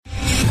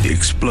The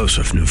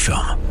explosive new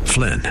film,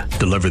 Flynn,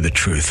 deliver the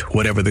truth,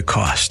 whatever the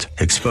cost,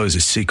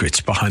 exposes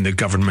secrets behind the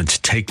government's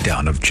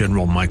takedown of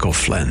General Michael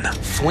Flynn.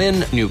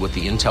 Flynn knew what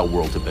the intel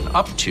world had been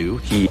up to.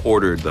 He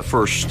ordered the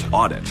first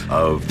audit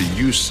of the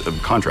use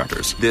of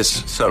contractors.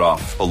 This set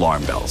off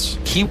alarm bells.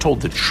 He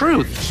told the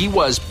truth. He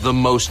was the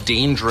most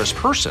dangerous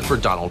person for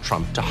Donald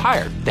Trump to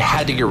hire. They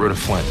had to get rid of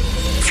Flynn.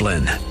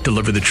 Flynn,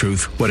 deliver the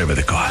truth, whatever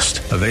the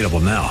cost. Available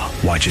now.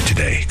 Watch it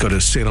today. Go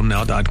to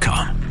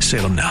salemnow.com.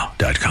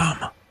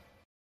 salemnow.com.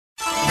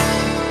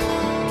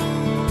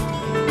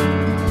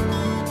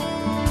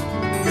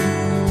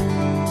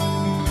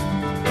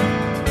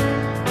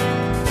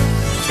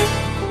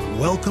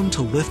 Welcome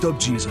to Lift Up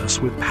Jesus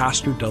with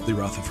Pastor Dudley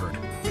Rutherford.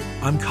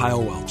 I'm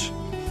Kyle Welch.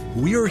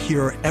 We are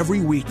here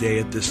every weekday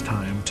at this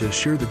time to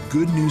share the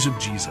good news of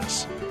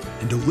Jesus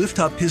and to lift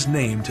up his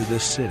name to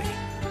this city.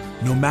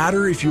 No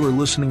matter if you are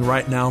listening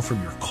right now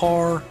from your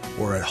car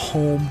or at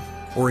home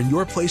or in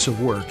your place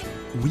of work,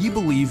 we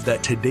believe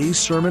that today's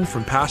sermon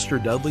from Pastor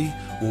Dudley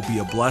will be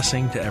a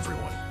blessing to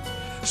everyone.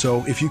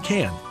 So if you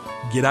can,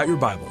 get out your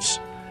Bibles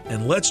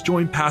and let's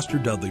join Pastor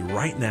Dudley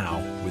right now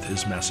with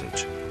his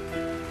message.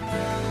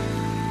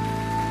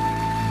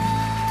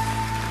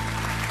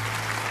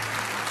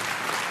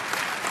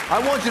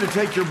 I want you to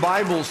take your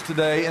Bibles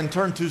today and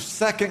turn to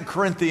 2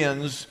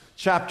 Corinthians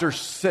chapter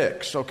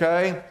 6,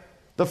 okay?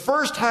 The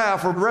first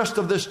half or rest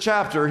of this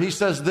chapter, he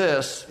says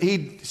this.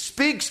 He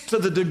speaks to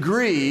the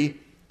degree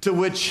to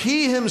which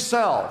he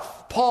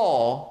himself,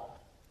 Paul,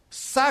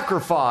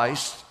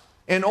 sacrificed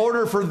in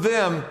order for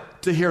them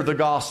to hear the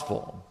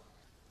gospel.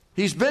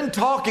 He's been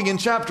talking in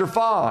chapter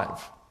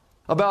 5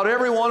 about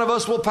every one of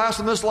us will pass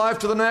from this life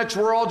to the next.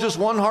 We're all just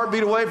one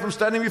heartbeat away from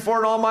standing before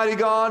an almighty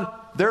God.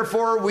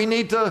 Therefore, we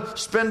need to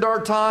spend our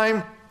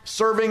time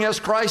serving as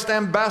Christ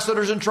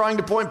ambassadors and trying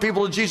to point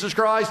people to Jesus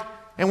Christ.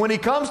 And when he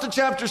comes to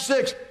chapter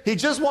 6, he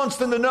just wants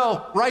them to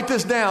know, write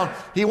this down,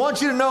 he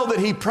wants you to know that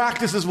he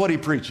practices what he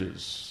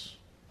preaches.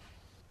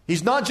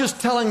 He's not just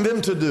telling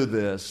them to do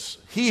this.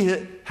 He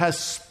has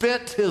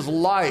spent his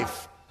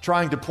life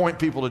trying to point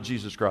people to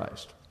Jesus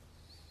Christ.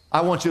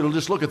 I want you to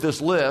just look at this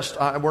list.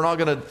 We're not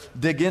going to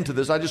dig into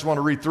this. I just want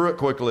to read through it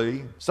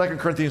quickly. 2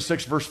 Corinthians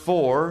 6, verse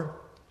 4.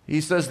 He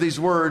says these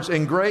words,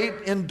 in great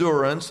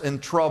endurance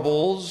and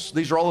troubles.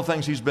 These are all the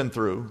things he's been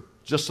through,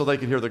 just so they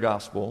could hear the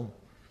gospel.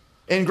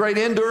 In great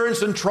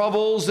endurance and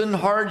troubles and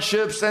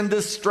hardships and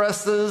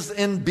distresses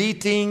and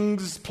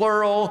beatings,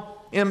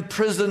 plural,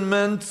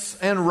 imprisonments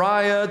and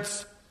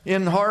riots,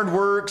 in hard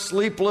work,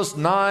 sleepless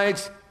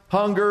nights,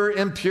 hunger,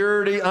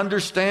 impurity,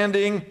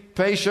 understanding,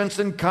 patience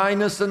and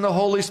kindness in the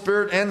Holy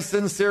Spirit and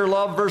sincere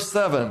love. Verse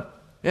 7,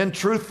 in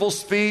truthful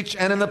speech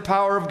and in the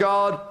power of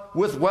God,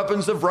 with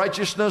weapons of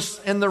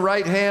righteousness in the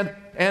right hand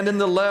and in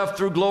the left,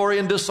 through glory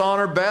and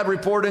dishonor, bad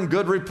report and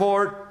good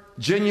report,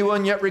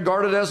 genuine yet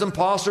regarded as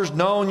impostors,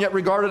 known yet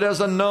regarded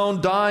as unknown,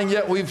 dying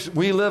yet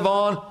we live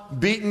on,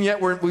 beaten yet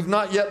we've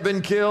not yet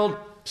been killed,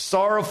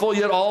 sorrowful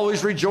yet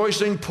always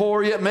rejoicing,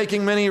 poor yet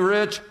making many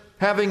rich,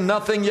 having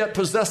nothing yet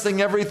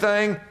possessing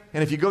everything.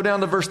 And if you go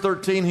down to verse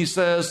 13, he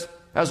says,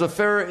 as a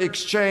fair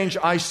exchange,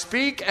 I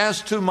speak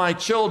as to my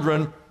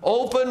children,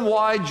 open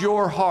wide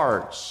your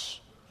hearts.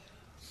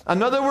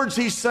 In other words,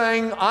 he's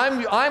saying,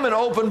 I'm an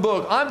open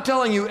book. I'm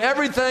telling you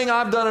everything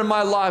I've done in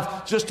my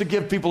life just to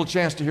give people a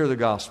chance to hear the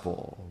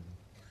gospel.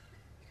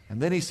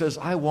 And then he says,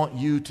 I want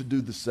you to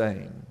do the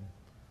same.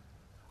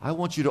 I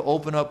want you to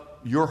open up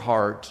your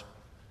heart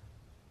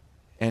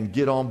and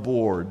get on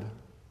board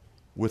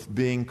with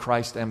being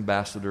Christ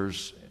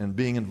ambassadors and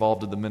being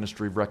involved in the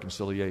ministry of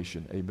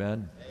reconciliation.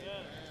 Amen?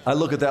 I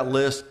look at that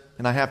list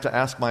and I have to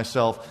ask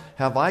myself,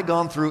 have I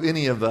gone through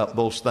any of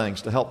those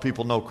things to help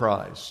people know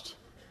Christ?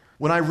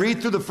 When I read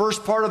through the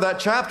first part of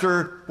that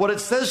chapter, what it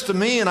says to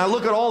me, and I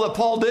look at all that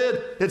Paul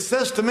did, it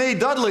says to me,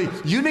 Dudley,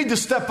 you need to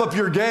step up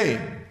your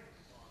game.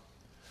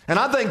 And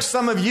I think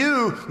some of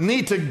you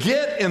need to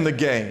get in the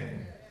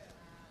game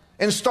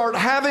and start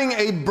having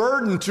a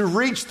burden to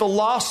reach the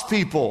lost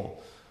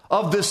people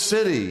of this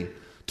city,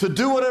 to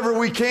do whatever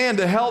we can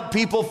to help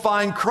people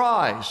find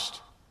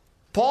Christ.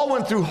 Paul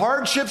went through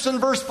hardships in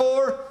verse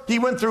 4. He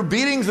went through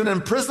beatings and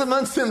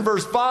imprisonments in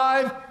verse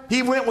 5.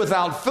 He went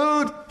without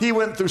food. He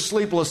went through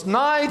sleepless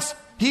nights.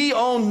 He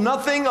owned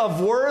nothing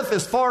of worth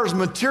as far as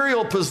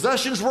material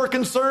possessions were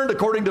concerned,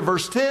 according to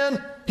verse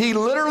 10. He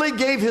literally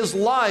gave his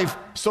life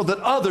so that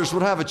others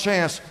would have a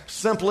chance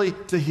simply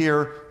to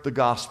hear the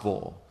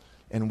gospel.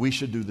 And we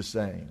should do the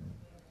same.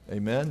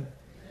 Amen?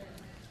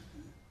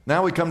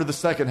 Now we come to the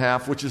second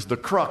half, which is the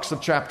crux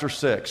of chapter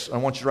 6. I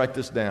want you to write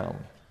this down.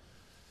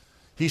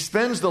 He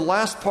spends the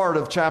last part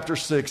of chapter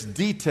 6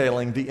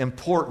 detailing the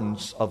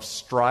importance of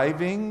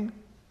striving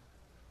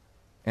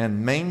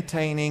and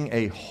maintaining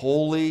a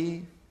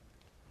holy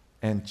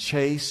and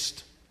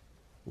chaste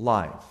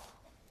life.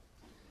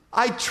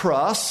 I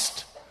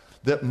trust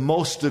that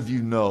most of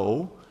you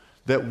know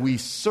that we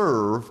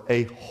serve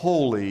a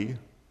holy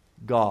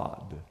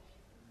God.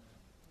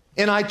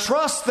 And I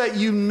trust that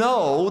you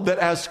know that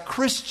as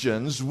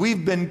Christians,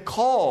 we've been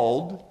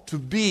called to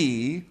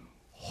be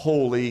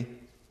holy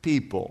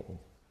people.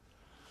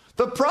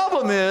 The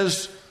problem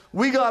is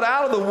we got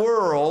out of the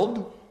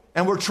world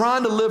and we're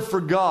trying to live for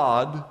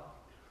God,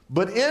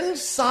 but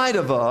inside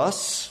of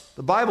us,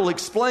 the Bible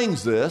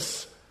explains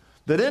this,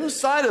 that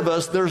inside of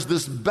us there's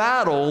this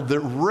battle that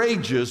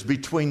rages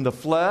between the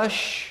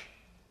flesh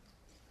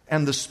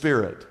and the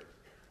spirit.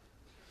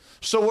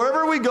 So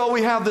wherever we go,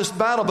 we have this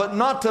battle, but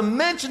not to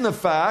mention the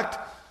fact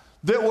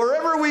that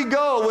wherever we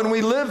go, when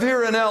we live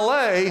here in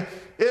LA,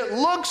 it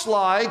looks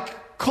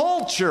like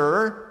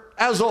culture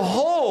as a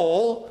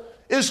whole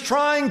is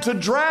trying to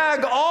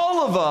drag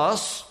all of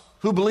us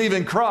who believe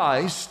in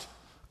Christ.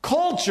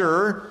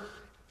 Culture,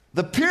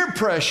 the peer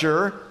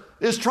pressure,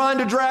 is trying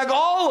to drag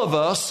all of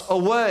us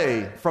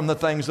away from the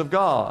things of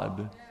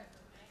God.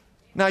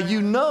 Now,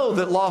 you know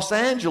that Los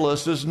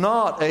Angeles is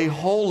not a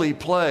holy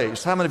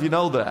place. How many of you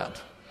know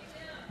that?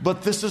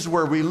 But this is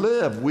where we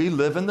live. We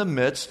live in the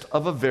midst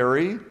of a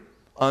very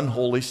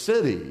unholy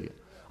city.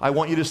 I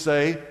want you to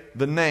say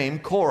the name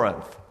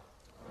Corinth.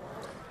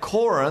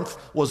 Corinth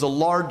was a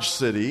large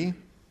city.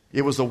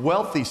 It was a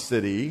wealthy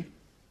city.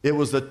 It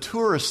was a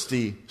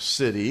touristy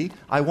city.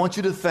 I want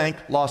you to think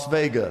Las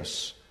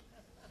Vegas.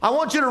 I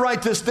want you to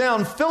write this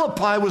down.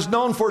 Philippi was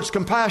known for its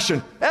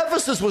compassion.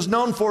 Ephesus was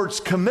known for its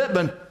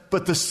commitment.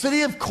 But the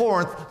city of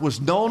Corinth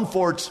was known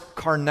for its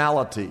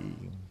carnality.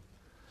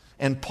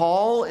 And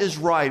Paul is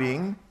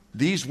writing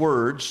these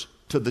words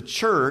to the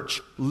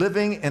church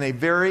living in a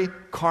very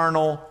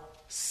carnal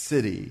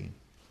city.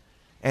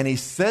 And he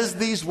says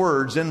these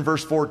words in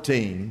verse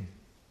 14.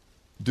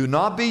 Do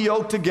not be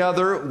yoked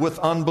together with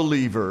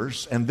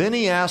unbelievers. And then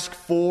he asks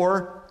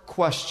 4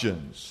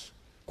 questions.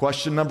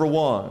 Question number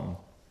 1.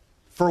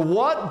 For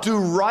what do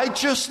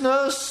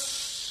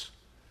righteousness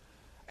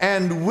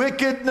and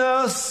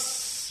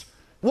wickedness,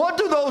 what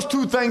do those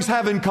 2 things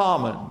have in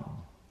common?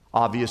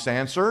 Obvious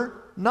answer,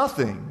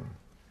 nothing.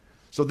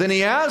 So then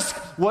he asks,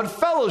 what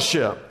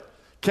fellowship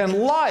can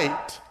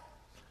light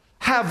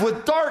have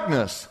with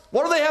darkness?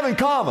 What do they have in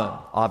common?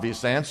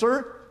 Obvious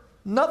answer,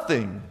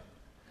 nothing.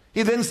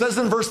 He then says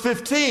in verse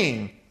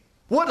 15,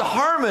 what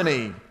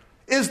harmony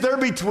is there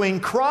between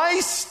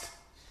Christ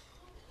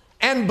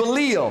and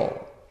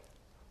Belial?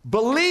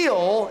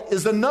 Belial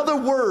is another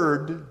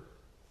word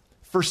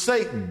for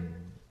Satan.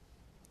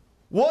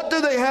 What do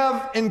they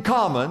have in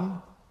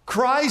common?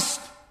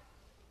 Christ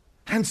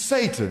and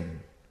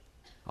Satan.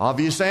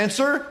 Obvious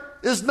answer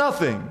is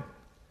nothing.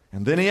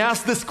 And then he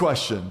asks this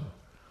question.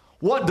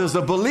 What does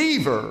a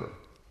believer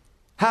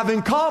have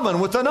in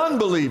common with an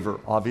unbeliever?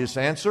 Obvious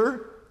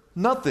answer,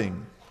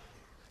 nothing.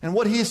 And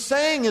what he is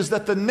saying is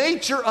that the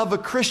nature of a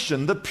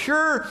Christian, the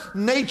pure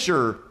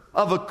nature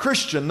of a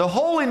Christian, the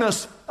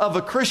holiness of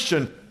a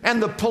Christian,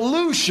 and the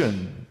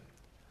pollution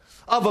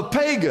of a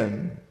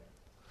pagan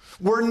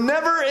were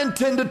never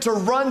intended to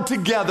run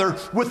together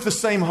with the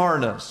same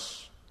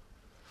harness.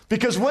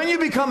 Because when you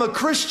become a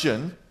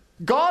Christian,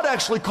 God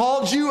actually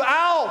calls you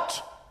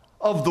out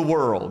of the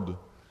world.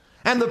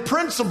 And the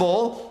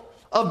principle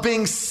of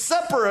being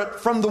separate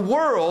from the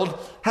world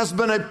has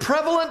been a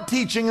prevalent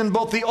teaching in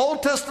both the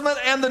Old Testament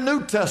and the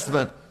New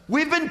Testament.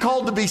 We've been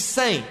called to be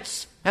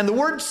saints. And the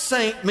word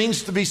saint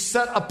means to be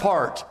set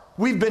apart.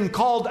 We've been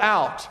called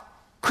out.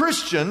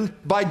 Christian,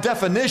 by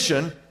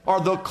definition,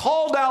 are the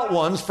called out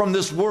ones from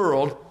this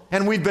world,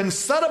 and we've been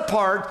set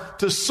apart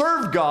to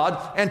serve God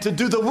and to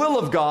do the will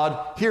of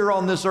God here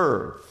on this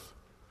earth.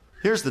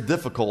 Here's the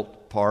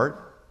difficult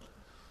part.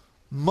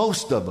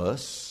 Most of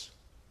us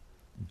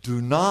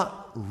do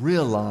not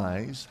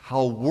realize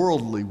how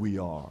worldly we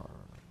are,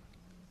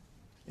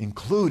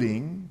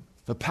 including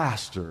the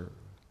pastor.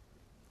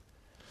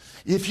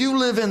 If you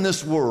live in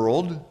this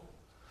world,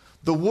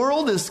 the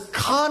world is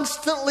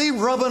constantly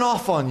rubbing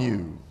off on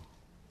you,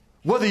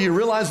 whether you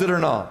realize it or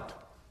not.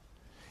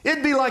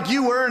 It'd be like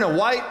you wearing a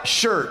white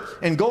shirt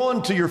and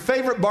going to your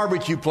favorite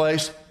barbecue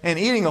place and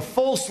eating a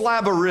full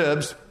slab of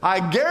ribs.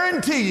 I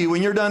guarantee you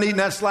when you're done eating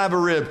that slab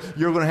of ribs,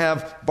 you're going to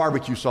have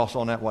barbecue sauce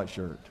on that white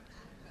shirt.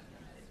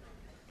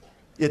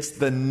 It's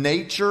the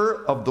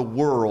nature of the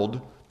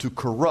world to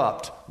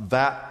corrupt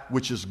that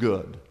which is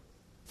good.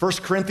 1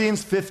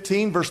 Corinthians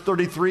 15 verse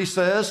 33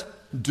 says,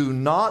 do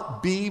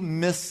not be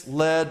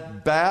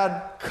misled.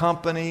 Bad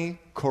company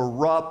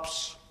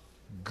corrupts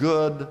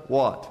good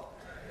what?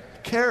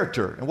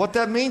 Character. And what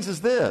that means is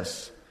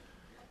this.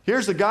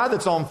 Here's a guy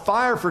that's on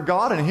fire for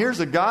God, and here's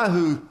a guy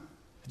who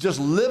just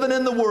living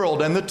in the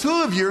world. And the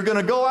 2 of you are going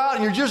to go out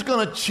and you're just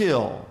going to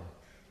chill.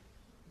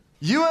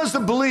 You as a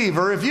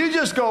believer, if you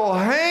just go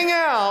hang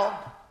out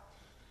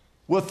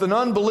with an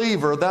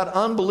unbeliever, that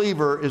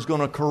unbeliever is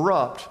going to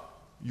corrupt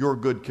your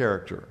good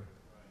character.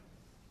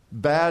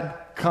 Bad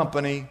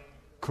company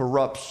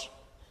corrupts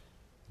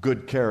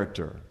good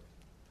character.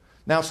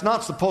 Now, it's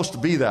not supposed to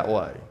be that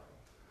way.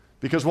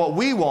 Because what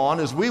we want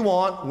is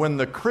when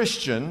the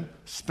Christian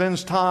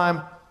spends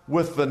time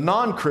with the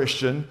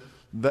non-Christian,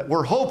 that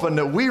we're hoping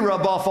that we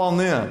rub off on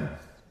them.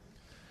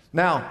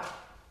 Now,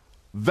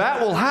 that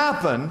will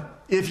happen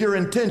if you're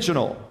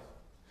intentional.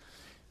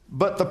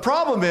 But the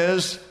problem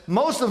is,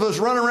 most of us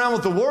run around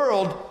with the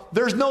world,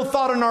 there's no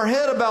thought in our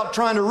head about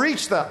trying to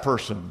reach that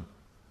person.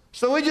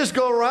 So we just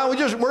go around,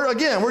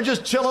 we're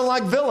just chilling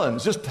like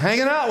villains, just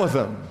hanging out with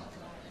them.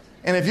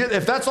 And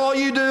if that's all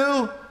you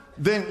do,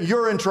 then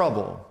you're in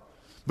trouble.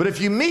 But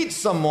if you meet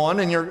someone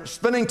and you're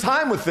spending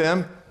time with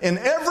them, and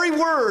every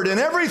word and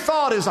every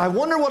thought is, I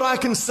wonder what I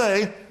can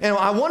say, and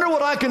I wonder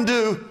what I can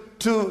do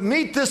to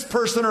meet this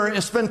person or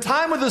spend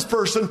time with this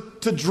person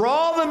to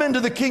draw them into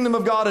the kingdom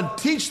of God and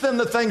teach them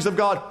the things of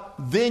God,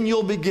 then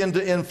you'll begin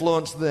to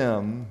influence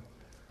them.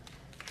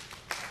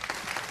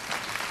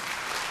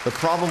 The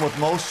problem with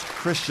most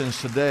Christians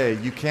today,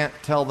 you can't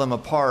tell them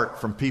apart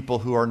from people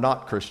who are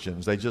not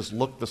Christians. They just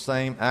look the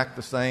same, act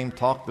the same,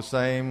 talk the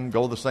same,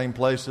 go the same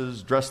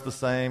places, dress the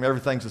same,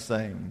 everything's the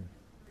same.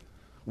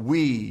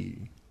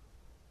 We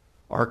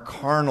are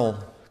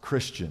carnal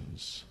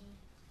Christians.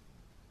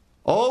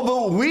 Oh,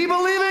 but we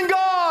believe in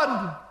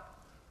God.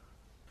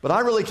 But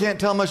I really can't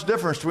tell much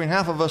difference between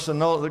half of us and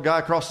know the guy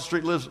across the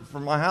street lives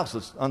from my house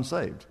that's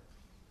unsaved.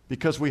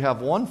 Because we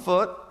have one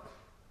foot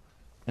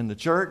in the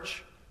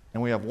church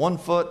and we have one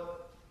foot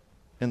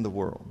in the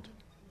world.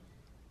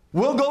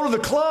 We'll go to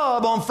the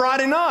club on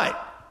Friday night,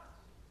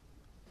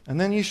 and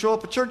then you show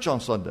up at church on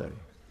Sunday.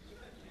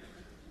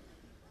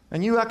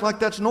 And you act like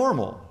that's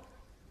normal.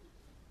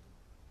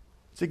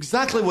 It's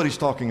exactly what he's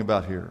talking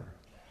about here.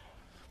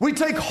 We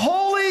take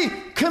Holy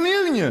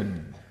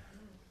Communion,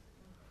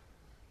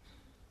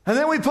 and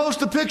then we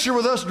post a picture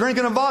with us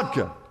drinking a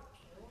vodka.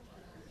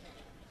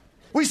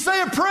 We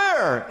say a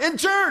prayer in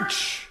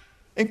church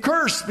and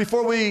curse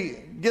before we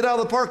get out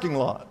of the parking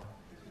lot.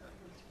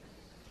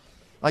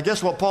 I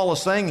guess what Paul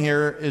is saying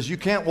here is you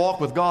can't walk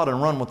with God and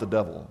run with the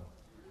devil.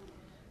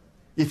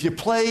 If you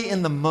play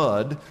in the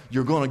mud,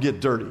 you're going to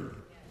get dirty.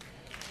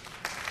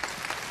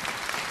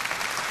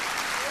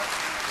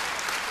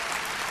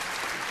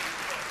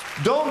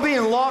 Don't be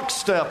in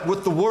lockstep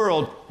with the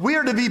world. We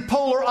are to be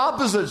polar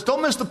opposites.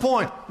 Don't miss the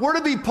point. We're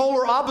to be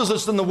polar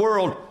opposites in the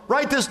world.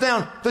 Write this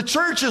down. The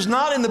church is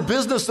not in the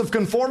business of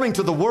conforming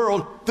to the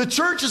world. The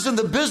church is in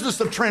the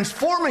business of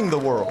transforming the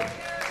world.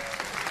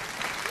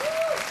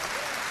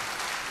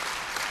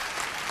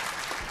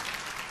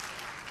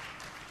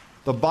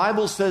 The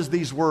Bible says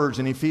these words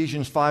in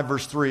Ephesians 5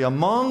 verse 3.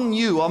 Among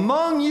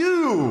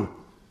you,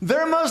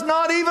 there must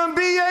not even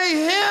be a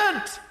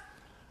hint,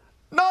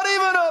 not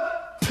even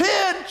a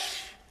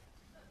pinch,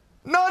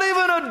 not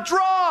even a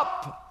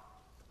drop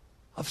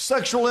of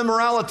sexual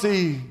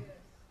immorality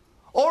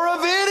or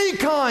of any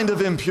kind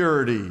of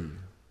impurity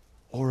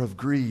or of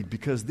greed,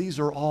 because these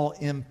are all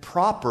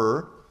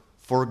improper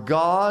for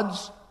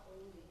God's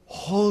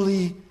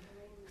holy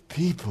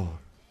people.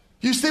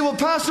 You say, well,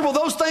 Pastor, will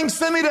those things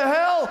send me to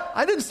hell?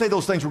 I didn't say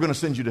those things were going to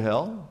send you to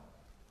hell.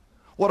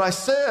 What I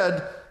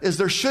said is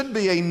there should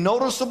be a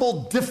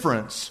noticeable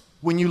difference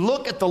when you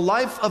look at the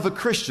life of a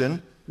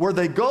Christian, where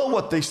they go,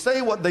 what they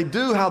say, what they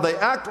do, how they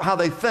act, how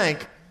they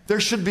think. There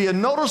should be a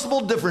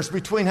noticeable difference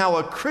between how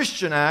a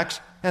Christian acts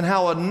and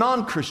how a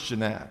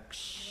non-Christian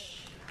acts.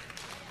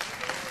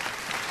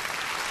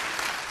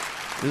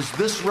 Is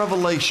this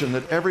revelation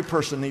that every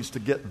person needs to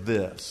get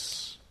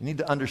this? You need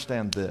to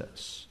understand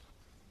this.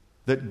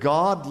 That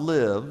God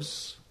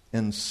lives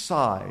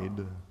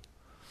inside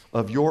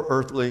of your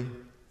earthly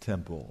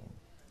temple.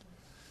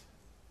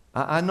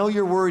 I know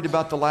you're worried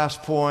about the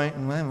last point.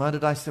 What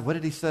did I say? What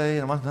did he say?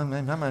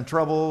 I'm in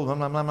trouble.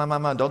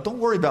 Don't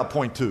worry about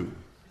point 2.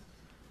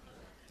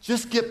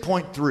 Just get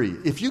point 3.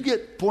 If you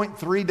get point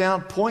 3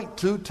 down, point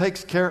 2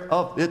 takes care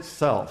of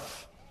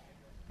itself.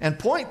 And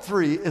point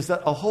 3 is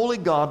that a holy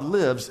God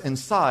lives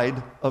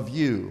inside of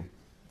you.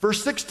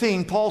 Verse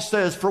 16, Paul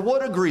says, for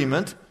what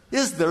agreement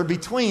is there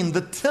between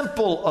the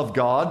temple of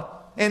God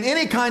and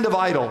any kind of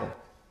idol?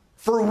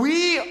 For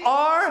we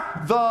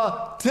are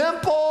the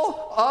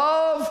temple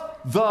of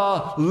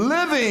the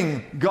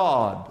living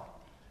God.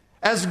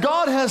 As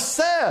God has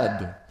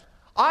said,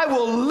 I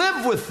will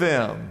live with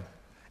them,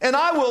 and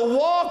I will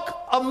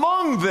walk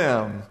among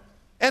them,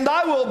 and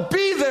I will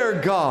be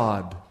their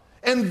God,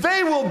 and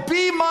they will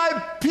be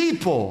my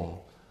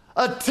people.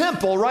 A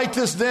temple, write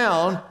this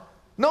down.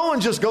 No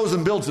one just goes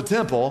and builds a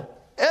temple.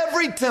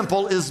 Every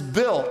temple is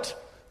built,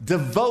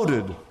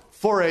 devoted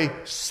for a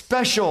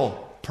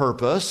special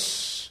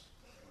purpose.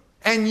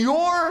 And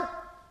your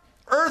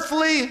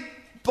earthly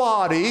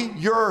body,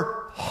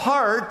 your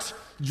heart,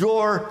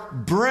 your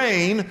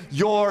brain,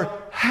 your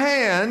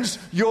hands,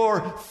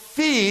 your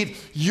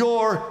feet,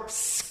 your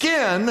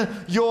skin,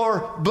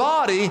 your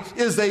body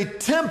is a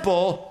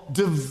temple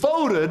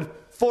devoted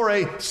for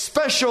a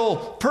special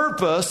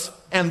purpose.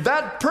 And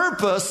that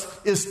purpose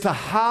is to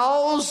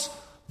house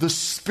the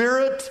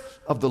Spirit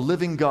of the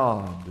living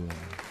God.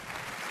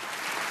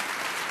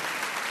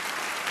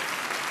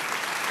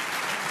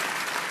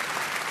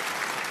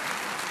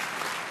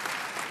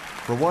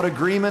 For what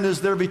agreement is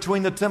there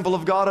between the temple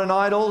of God and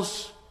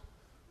idols?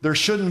 There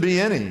shouldn't be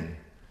any.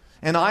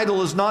 An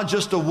idol is not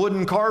just a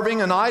wooden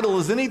carving. An idol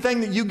is anything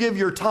that you give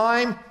your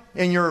time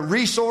and your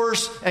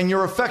resource and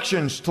your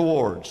affections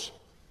towards.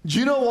 Do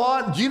you know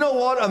what? Do you know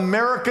what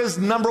America's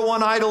number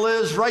one idol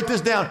is? Write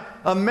this down.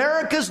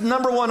 America's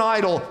number one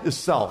idol is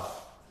self.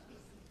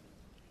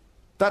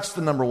 That's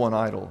the number one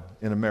idol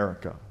in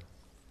America.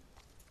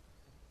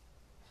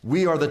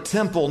 We are the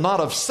temple not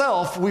of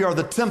self, we are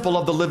the temple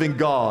of the living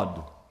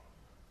God.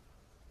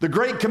 The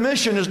Great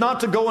Commission is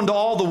not to go into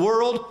all the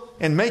world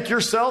and make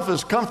yourself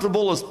as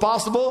comfortable as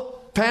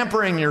possible,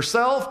 pampering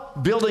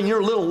yourself, building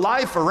your little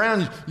life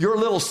around your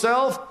little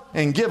self,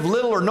 and give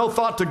little or no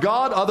thought to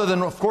God other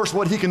than, of course,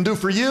 what He can do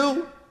for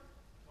you.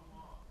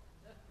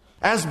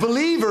 As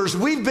believers,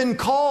 we've been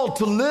called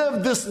to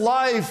live this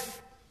life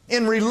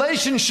in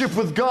relationship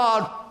with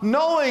God,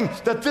 knowing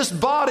that this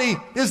body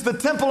is the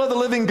temple of the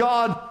living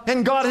God,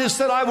 and God has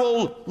said, I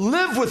will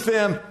live with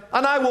them,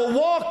 and I will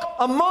walk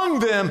among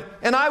them,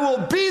 and I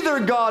will be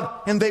their God,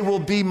 and they will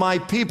be my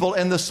people.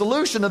 And the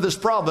solution to this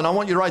problem, I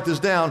want you to write this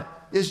down,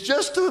 is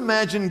just to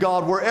imagine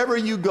God wherever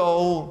you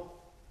go,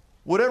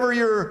 whatever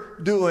you're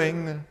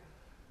doing,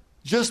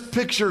 just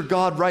picture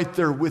God right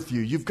there with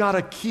you. You've got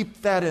to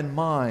keep that in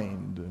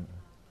mind.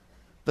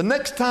 The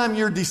next time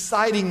you're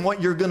deciding what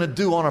you're going to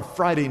do on a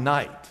Friday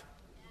night,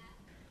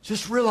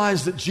 just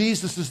realize that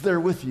Jesus is there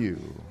with you.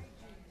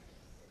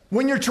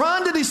 When you're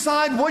trying to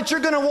decide what you're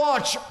going to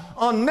watch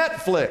on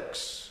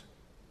Netflix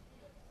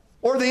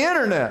or the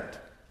internet,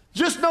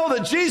 just know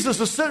that Jesus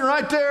is sitting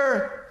right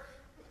there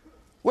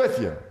with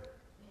you.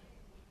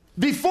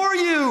 Before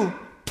you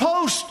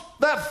post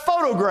that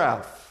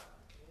photograph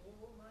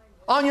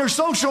on your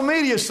social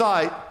media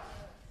site,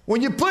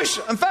 when you push,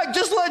 in fact,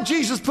 just let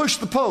Jesus push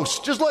the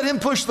post. Just let Him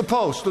push the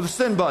post or the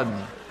send button.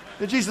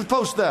 Did Jesus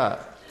post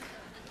that?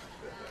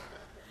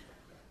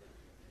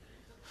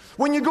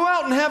 When you go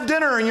out and have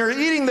dinner and you're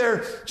eating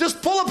there,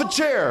 just pull up a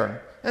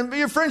chair. And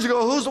your friends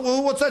will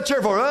go, what's that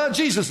chair for?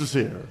 Jesus is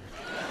here.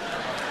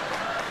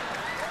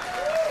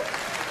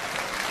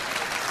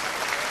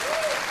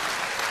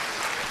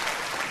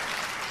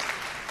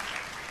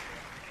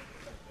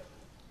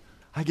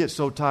 I get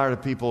so tired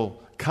of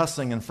people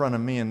cussing in front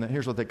of me, and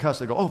here's what they cuss.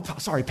 They go, oh,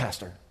 sorry,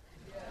 Pastor.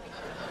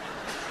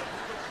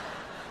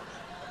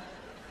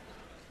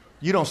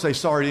 You don't say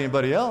sorry to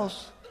anybody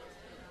else.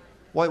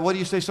 What do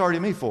you say sorry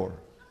to me for?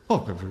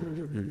 Oh,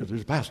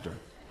 there's a pastor.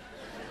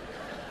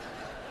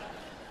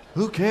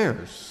 Who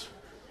cares?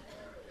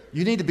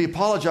 You need to be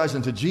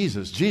apologizing to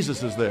Jesus.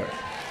 Jesus is there.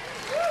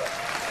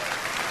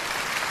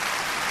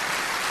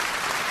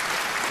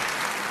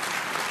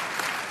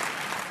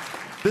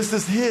 This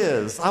is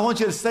His. I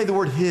want you to say the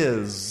word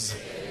His.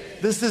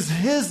 This is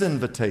His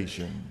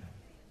invitation.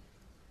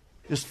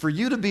 It's for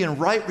you to be in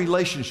right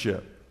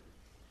relationship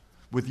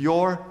with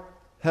your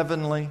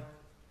Heavenly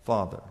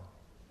Father.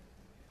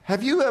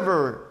 Have you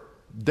ever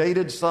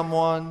dated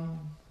someone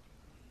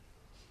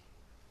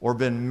or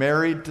been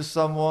married to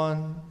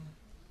someone,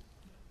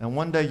 and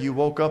one day you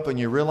woke up and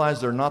you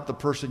realized they're not the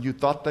person you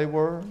thought they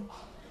were?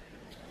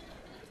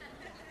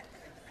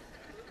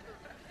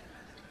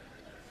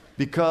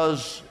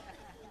 Because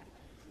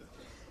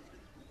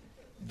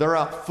they're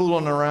out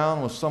fooling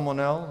around with someone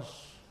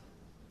else.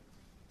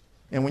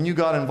 And when you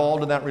got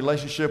involved in that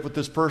relationship with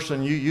this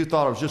person, you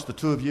thought it was just the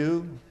two of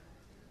you.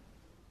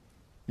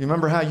 You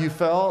remember how you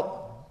felt?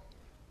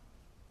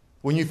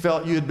 When you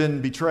felt you had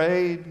been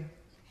betrayed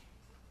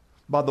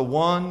by the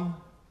one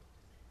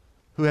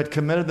who had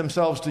committed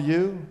themselves to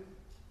you?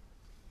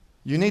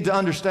 You need to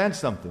understand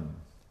something.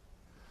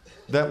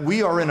 That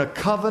we are in a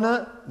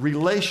covenant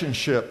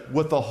relationship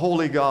with the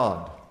Holy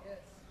God.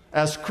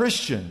 As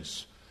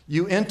Christians,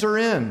 you enter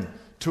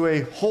into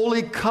a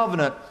holy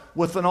covenant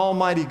with an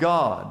almighty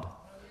God.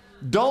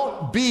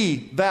 Don't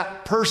be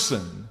that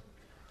person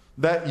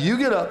that you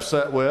get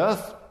upset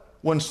with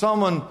when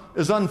someone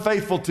is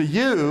unfaithful to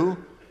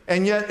you,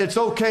 and yet it's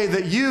okay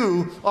that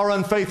you are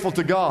unfaithful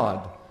to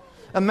God.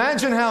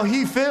 Imagine how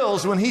He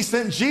feels when He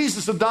sent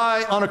Jesus to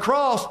die on a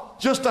cross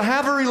just to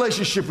have a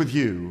relationship with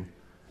you.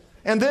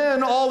 And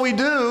then all we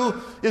do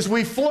is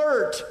we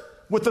flirt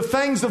with the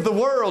things of the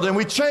world, and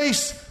we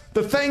chase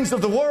the things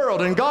of the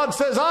world. And God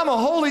says, I'm a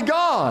holy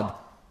God,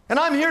 and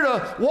I'm here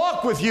to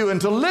walk with you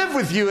and to live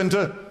with you and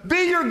to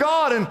be your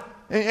God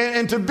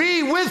and to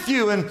be with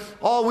you. And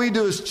all we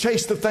do is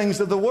chase the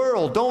things of the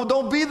world.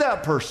 Don't be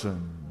that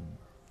person.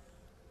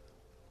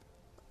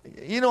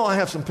 You know, I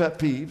have some pet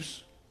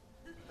peeves.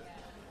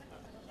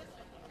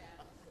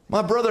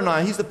 My brother and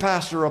I, he's the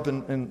pastor up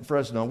in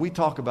Fresno. We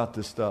talk about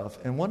this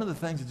stuff. And one of the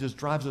things that just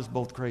drives us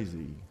both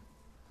crazy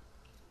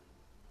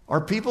are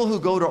people who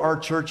go to our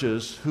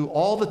churches who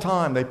all the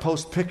time they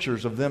post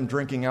pictures of them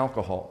drinking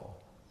alcohol.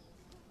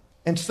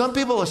 And some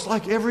people, it's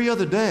like every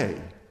other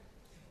day.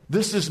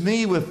 This is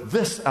me with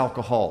this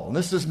alcohol, and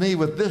this is me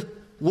with this.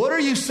 What are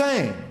you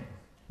saying?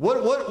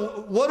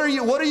 What are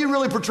you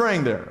really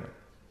portraying there?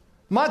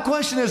 My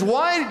question is,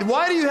 why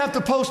do you have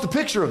to post a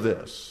picture of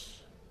this?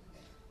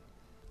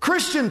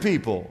 Christian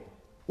people,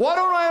 why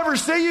don't I ever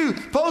see you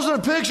posting a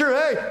picture?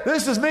 Hey,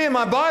 this is me in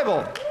my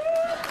Bible.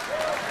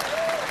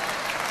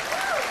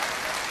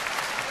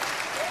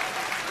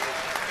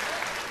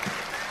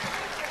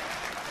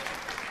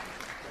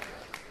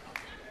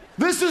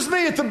 This is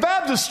me at the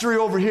baptistry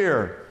over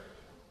here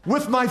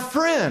with my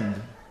friend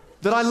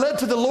that I led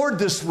to the Lord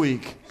this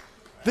week.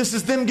 This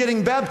is them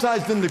getting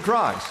baptized into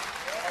Christ.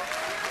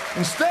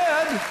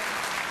 Instead,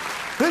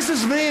 this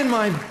is me and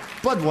my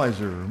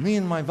Budweiser, me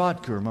and my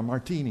vodka, my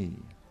martini.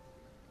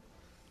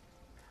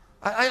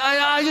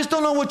 I just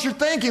don't know what you're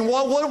thinking.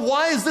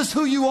 Why is this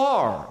who you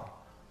are?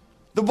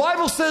 The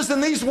Bible says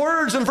in these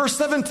words in verse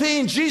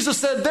 17, Jesus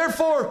said,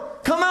 therefore,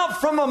 come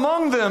out from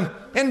among them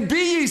and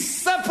be ye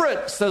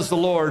separate, says the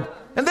Lord.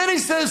 And then he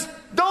says,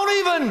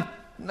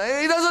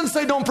 he doesn't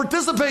say don't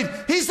participate.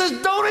 He says,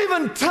 don't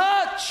even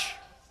touch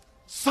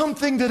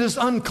something that is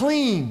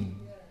unclean.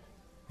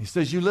 He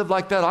says, you live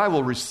like that, I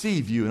will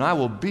receive you, and I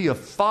will be a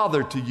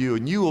father to you,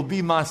 and you will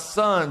be my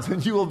sons,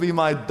 and you will be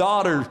my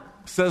daughters,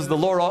 says the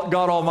Lord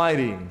God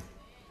Almighty.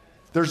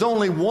 There's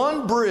only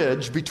one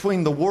bridge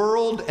between the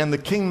world and the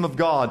kingdom of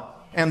God,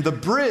 and the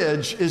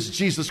bridge is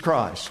Jesus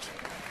Christ.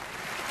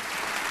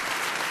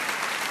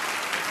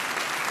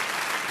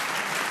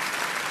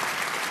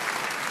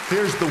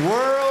 Here's the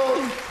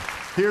world,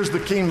 here's the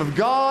kingdom of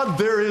God.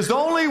 There is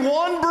only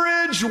one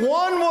bridge,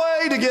 one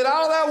way to get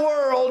out of that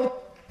world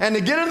and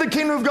to get into the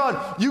kingdom of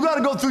God. You got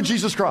to go through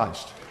Jesus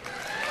Christ.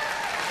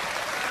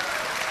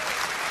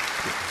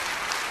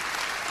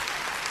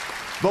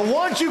 But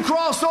once you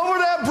cross over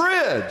that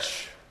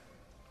bridge,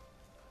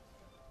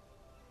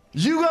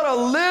 you got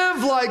to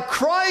live like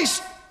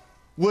Christ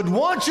would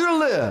want you to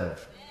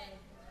live.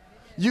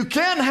 You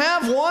can't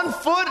have one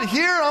foot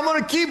here, I'm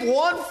going to keep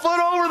one foot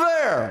over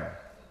there.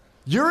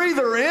 You're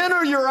either in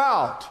or you're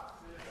out.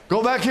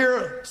 Go back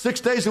here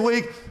 6 days a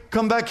week,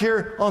 come back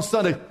here on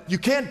Sunday. You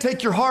can't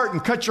take your heart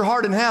and cut your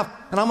heart in half,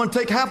 and I'm going to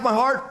take half my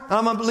heart, and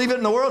I'm going to leave it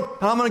in the world,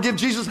 and I'm going to give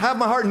Jesus half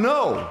my heart.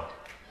 No.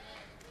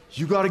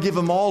 You got to give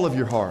him all of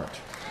your heart.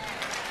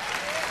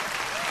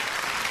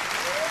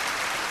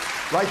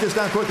 Write this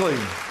down quickly.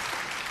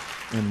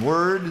 In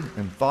word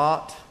and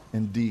thought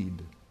and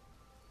deed,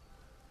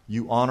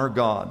 you honor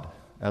God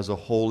as a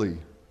holy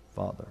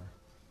Father.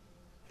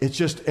 It's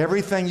just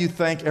everything you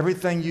think,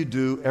 everything you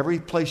do, every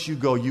place you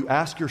go, you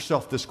ask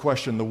yourself this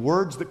question. The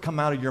words that come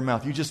out of your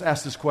mouth, you just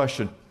ask this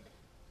question.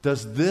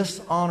 Does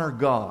this honor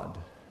God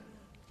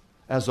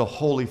as a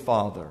holy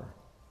Father?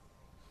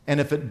 And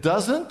if it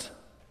doesn't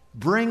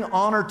bring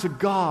honor to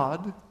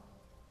God,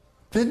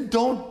 then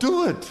don't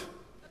do it.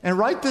 And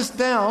write this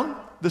down.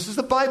 This is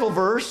a Bible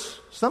verse.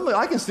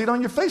 I can see it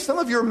on your face. Some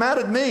of you are mad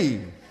at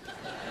me.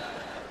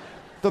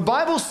 The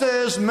Bible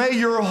says, may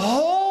your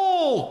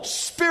whole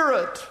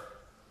spirit,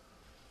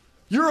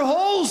 your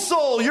whole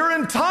soul, your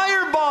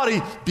entire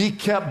body be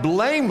kept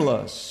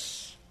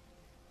blameless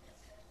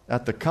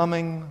at the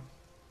coming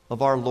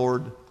of our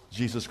Lord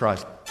Jesus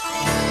Christ.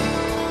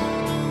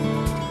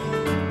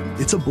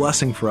 It's a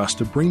blessing for us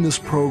to bring this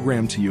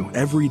program to you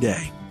every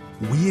day.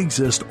 We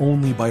exist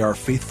only by our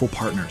faithful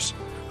partners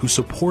who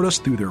support us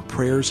through their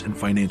prayers and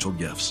financial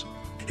gifts.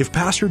 If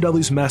Pastor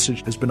Dudley's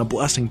message has been a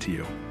blessing to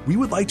you, we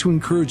would like to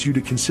encourage you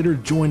to consider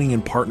joining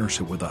in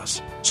partnership with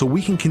us so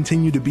we can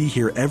continue to be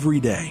here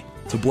every day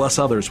to bless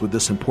others with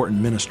this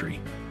important ministry.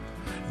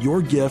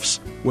 Your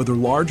gifts, whether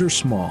large or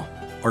small,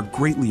 are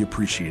greatly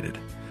appreciated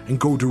and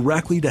go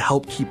directly to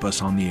help keep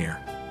us on the air.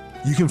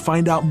 You can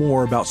find out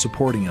more about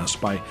supporting us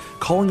by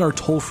calling our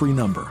toll-free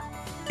number,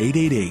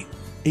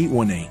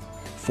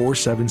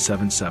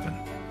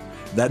 888-818-4777.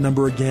 That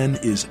number again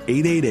is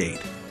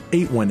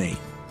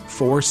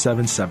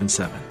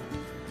 888-818-4777.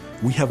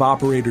 We have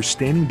operators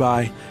standing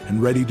by and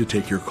ready to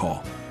take your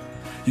call.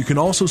 You can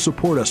also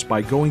support us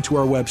by going to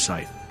our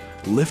website,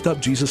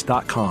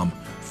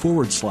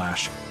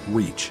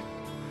 liftupjesus.com/reach.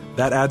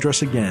 That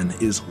address again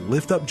is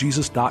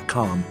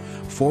liftupjesus.com/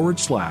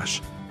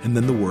 and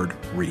then the word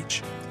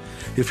reach.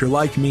 If you're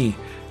like me,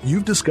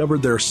 you've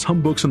discovered there are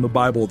some books in the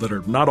Bible that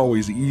are not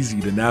always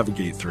easy to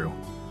navigate through.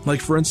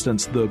 Like, for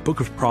instance, the book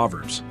of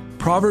Proverbs.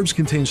 Proverbs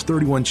contains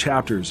 31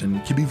 chapters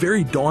and can be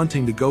very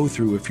daunting to go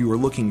through if you are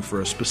looking for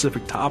a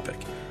specific topic.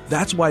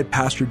 That's why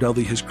Pastor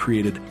Dudley has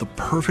created the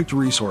perfect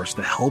resource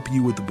to help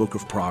you with the book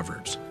of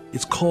Proverbs.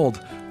 It's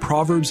called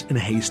Proverbs in a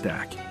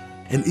Haystack,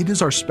 and it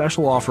is our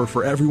special offer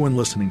for everyone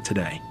listening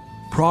today.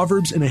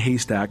 Proverbs in a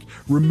Haystack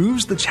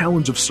removes the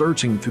challenge of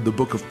searching through the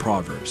book of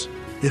Proverbs.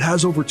 It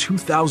has over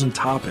 2,000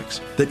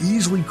 topics that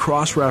easily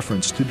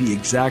cross-reference to the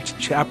exact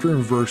chapter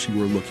and verse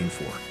you are looking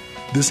for.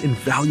 This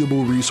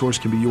invaluable resource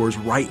can be yours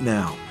right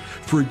now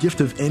for a gift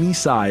of any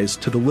size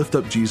to the Lift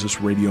Up Jesus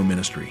radio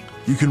ministry.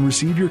 You can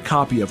receive your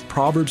copy of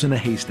Proverbs in a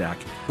Haystack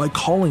by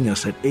calling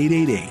us at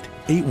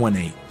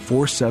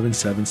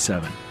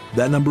 888-818-4777.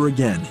 That number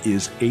again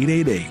is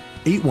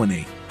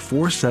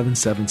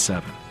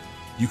 888-818-4777.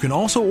 You can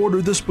also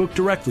order this book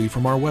directly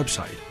from our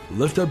website,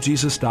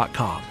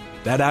 liftupjesus.com.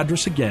 That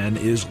address again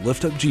is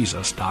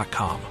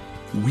liftupjesus.com.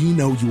 We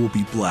know you will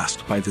be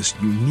blessed by this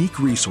unique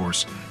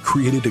resource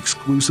created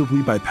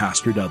exclusively by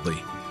Pastor Dudley.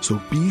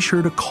 So be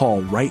sure to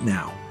call right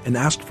now and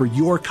ask for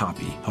your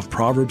copy of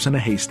Proverbs in a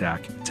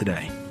Haystack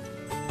today.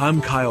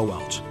 I'm Kyle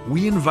Welch.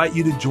 We invite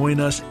you to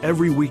join us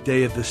every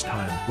weekday at this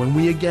time when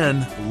we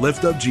again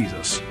lift up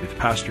Jesus with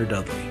Pastor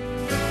Dudley.